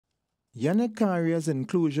Yannic Cariah's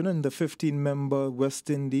inclusion in the 15-member West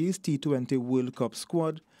Indies T20 World Cup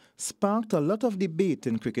squad sparked a lot of debate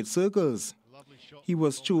in cricket circles. He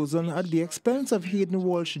was chosen at the expense of Hayden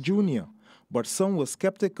Walsh Jr., but some were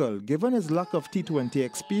skeptical given his lack of T20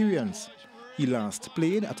 experience. He last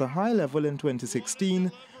played at a high level in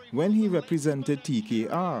 2016 when he represented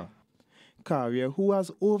TKR. Cariah, who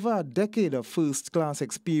has over a decade of first-class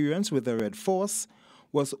experience with the Red Force,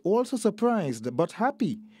 was also surprised but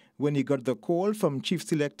happy when he got the call from Chief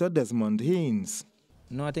Selector Desmond Haynes.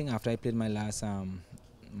 No, I think after I played my last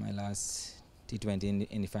T20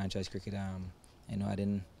 in the franchise cricket, I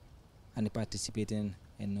didn't participate in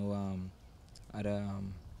other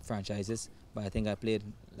franchises, but I think I played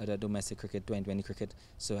a lot of domestic cricket, 2020 cricket,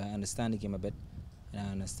 so I understand the game a bit, and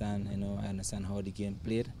I understand how the game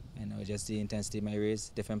played, just the intensity of my race,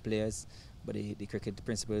 different players, but the cricket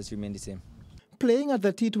principles remain the same. Playing at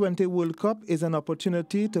the T20 World Cup is an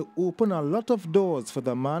opportunity to open a lot of doors for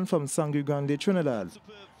the man from Sangre Grande, Trinidad.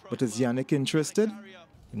 But is Yannic interested?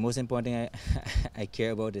 The most important thing I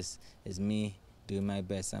care about is me doing my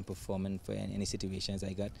best and performing for any situations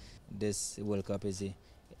I got. This World Cup is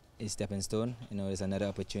a stepping stone. It's another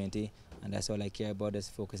opportunity, and that's all I care about, is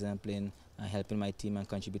focusing on playing and helping my team and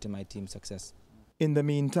contributing to my team's success. In the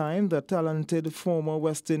meantime, the talented former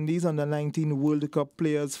West Indies Under-19 World Cup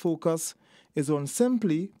players' focus is on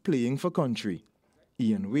simply playing for country.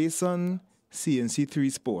 Ian Wason,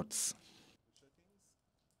 CNC3 Sports.